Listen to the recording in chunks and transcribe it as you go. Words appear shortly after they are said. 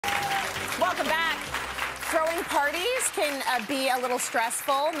Welcome back. Throwing parties can be a little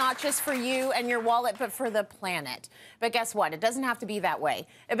stressful, not just for you and your wallet, but for the planet. But guess what? It doesn't have to be that way.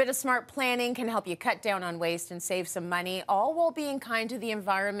 A bit of smart planning can help you cut down on waste and save some money, all while being kind to the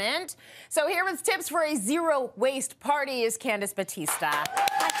environment. So here with tips for a zero waste party is Candice Batista.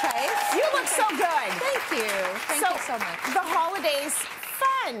 Hi, Trace. You look so good. Thank you. Thank you so much. The holidays,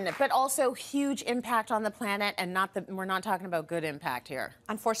 fun, but also huge impact on the planet, and we're not talking about good impact here.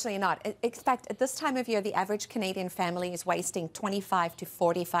 Unfortunately not. Expect at this time of year, the average Canadian family is wasting 25 to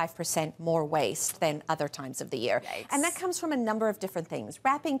 45% more waste than other times of the year. Yikes. And that comes from a number of different things.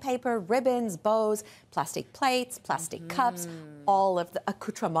 Wrapping paper, ribbons, bows, plastic plates, plastic cups, all of the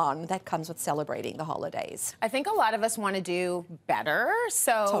accoutrement that comes with celebrating the holidays. I think a lot of us want to do better,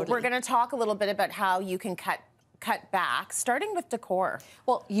 so Totally. we're going to talk a little bit about how you can cut back, starting with decor.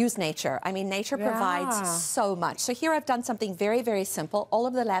 Well, use nature. I mean, nature provides so much. So here I've done something very, very simple. All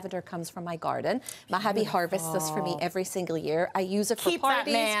of the lavender comes from my garden. My hubby harvests this for me every single year. I use it for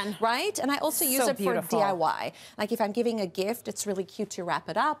parties, right? And I also use it for DIY. Like if I'm giving a gift, it's really cute to wrap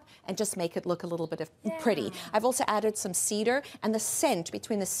it up and just make it look a little bit pretty. I've also added some cedar, and the scent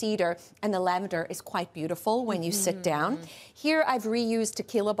between the cedar and the lavender is quite beautiful when you sit down. Here I've reused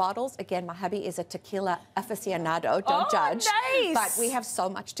tequila bottles. Again, my hubby is a tequila aficionado. Don't judge. Nice. But we have so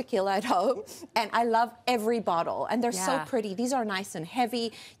much tequila at home, and I love every bottle, and they're so pretty. These are nice and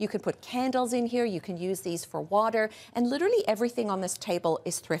heavy. You can put candles in here. You can use these for water, and literally everything on this table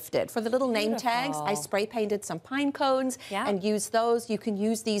is thrifted. For the little name tags, I spray painted some pine cones and use those. You can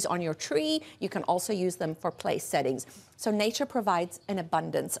use these on your tree. You can also use them for place settings. So nature provides an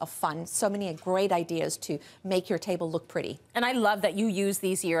abundance of fun, so many great ideas to make your table look pretty. And I love that you use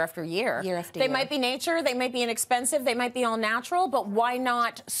these year after year. Year after year. They might be nature, they might be inexpensive, they might be all natural, but why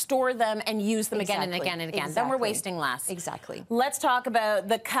not store them and use them again and again and again? Then we're wasting less. Exactly. Let's talk about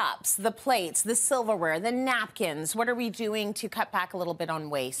the cups, the plates, the silverware, the napkins. What are we doing to cut back a little bit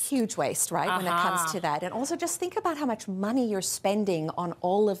on waste? Huge waste, right, when it comes to that. And also just think about how much money you're spending on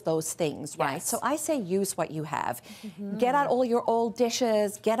all of those things, right? So I say use what you have. Get out all your old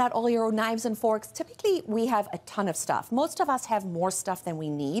dishes, get out all your knives and forks. Typically, we have a ton of stuff. Most of us have more stuff than we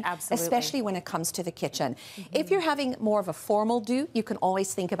need, especially when it comes to the kitchen. If you're having more of a formal do, you can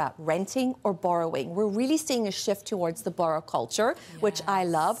always think about renting or borrowing. We're really seeing a shift towards the borrow culture, which I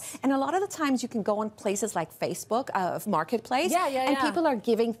love. And a lot of the times you can go on places like Facebook, Marketplace, and people are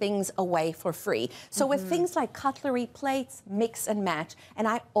giving things away for free. So with things like cutlery, plates, mix and match, and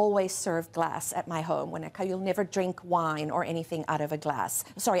I always serve glass at my home. You'll never drink wine or anything out of a glass.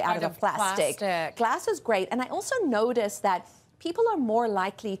 Sorry, out of a plastic. Glass is great. And I also noticed that people are more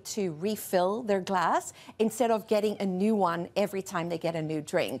likely to refill their glass instead of getting a new one every time they get a new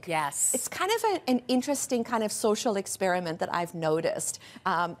drink. Yes. It's kind of an interesting kind of social experiment that I've noticed.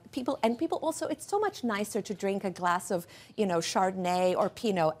 People also, it's so much nicer to drink a glass of, Chardonnay or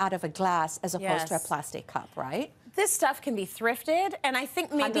Pinot out of a glass as opposed to a plastic cup, right? This stuff can be thrifted, and I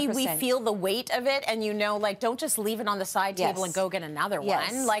think maybe 100%. We feel the weight of it, and don't just leave it on the side table and go get another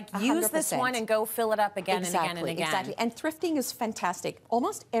one. Like, use 100%. This one and go fill it up again and again and again. Exactly. And thrifting is fantastic.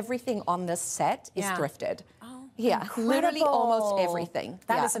 Almost everything on this set is thrifted. Yeah, incredible. Literally almost everything.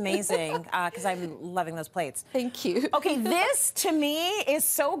 That is amazing, because I'm loving those plates. Thank you. Okay, this to me is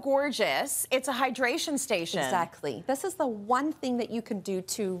so gorgeous. It's a hydration station. Exactly. This is the one thing that you can do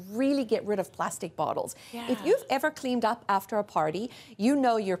to really get rid of plastic bottles. If you've ever cleaned up after a party,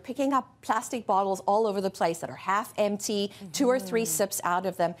 you're picking up plastic bottles all over the place that are half empty, 2 or 3 sips out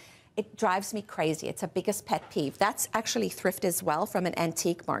of them. It drives me crazy. It's a biggest pet peeve. That's actually thrift as well from an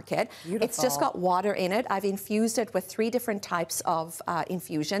antique market. Beautiful. It's just got water in it. I've infused it with 3 different types of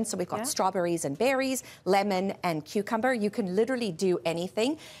infusion. So we've got strawberries and berries, lemon and cucumber. You can literally do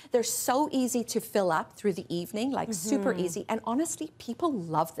anything. They're so easy to fill up through the evening, like super easy. And honestly, people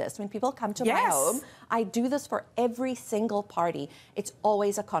love this. When people come to my home, I do this for every single party. It's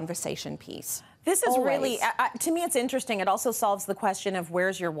always a conversation piece. This is really, to me, it's interesting. It also solves the question of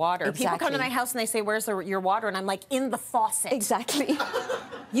where's your water. Exactly. People come to my house and they say, where's your water? And I'm like, in the faucet. Exactly.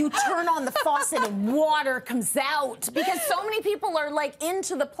 You turn on the faucet and water comes out. Because so many people are like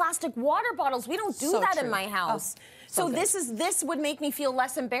into the plastic water bottles. We don't do that in my house. So this would make me feel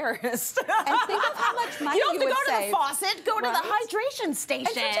less embarrassed. And think of how much money you would save. You don't have to go to the faucet, go to the hydration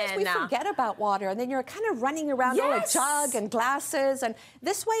station. And sometimes we forget about water, and then you're kind of running around with a jug and glasses, and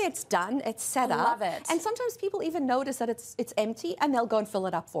this way it's done, it's set up. I love it. And sometimes people even notice that it's empty, and they'll go and fill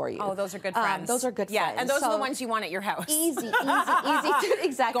it up for you. Oh, those are good friends. Those are good friends. And those are the ones you want at your house. Easy, easy, easy.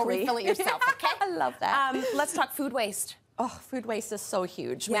 Exactly. Go refill it yourself, okay? I love that. Let's talk food waste. Oh, food waste is so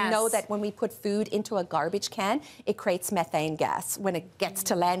huge. Yes. We know that when we put food into a garbage can, it creates methane gas when it gets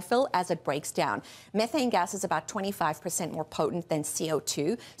to landfill as it breaks down. Methane gas is about 25% more potent than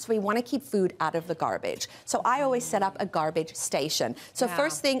CO2, so we want to keep food out of the garbage. So I always set up a garbage station. So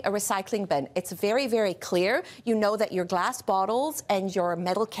first thing, a recycling bin. It's very, very clear. You know that your glass bottles and your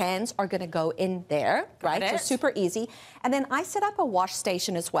metal cans are going to go in there, right? So super easy. And then I set up a wash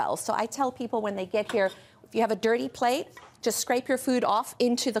station as well. So I tell people when they get here, if you have a dirty plate, just scrape your food off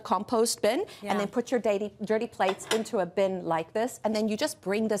into the compost bin and then put your dirty plates into a bin like this. And then you just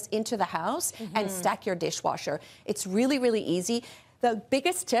bring this into the house and stack your dishwasher. It's really, really easy. The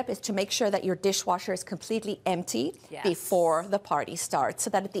biggest tip is to make sure that your dishwasher is completely empty before the party starts,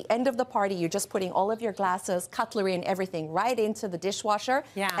 so that at the end of the party, you're just putting all of your glasses, cutlery, and everything right into the dishwasher,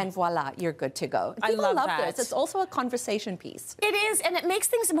 and voila, you're good to go. People love this. It's also a conversation piece. It is, and it makes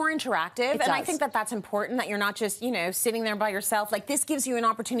things more interactive, and I think that that's important, that you're not just, you know, sitting there by yourself. Like, this gives you an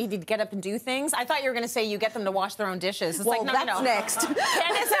opportunity to get up and do things. I thought you were going to say you get them to wash their own dishes. It's well, like, no, that's no. next. Candice,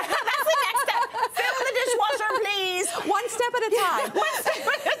 that's the next step. Fill the dishwasher, please. One step at a time. One step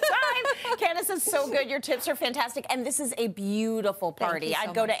at a time. Candice is so good. Your tips are fantastic. And this is a beautiful party. Thank you so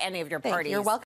I'd go much. to any of your parties. You're welcome.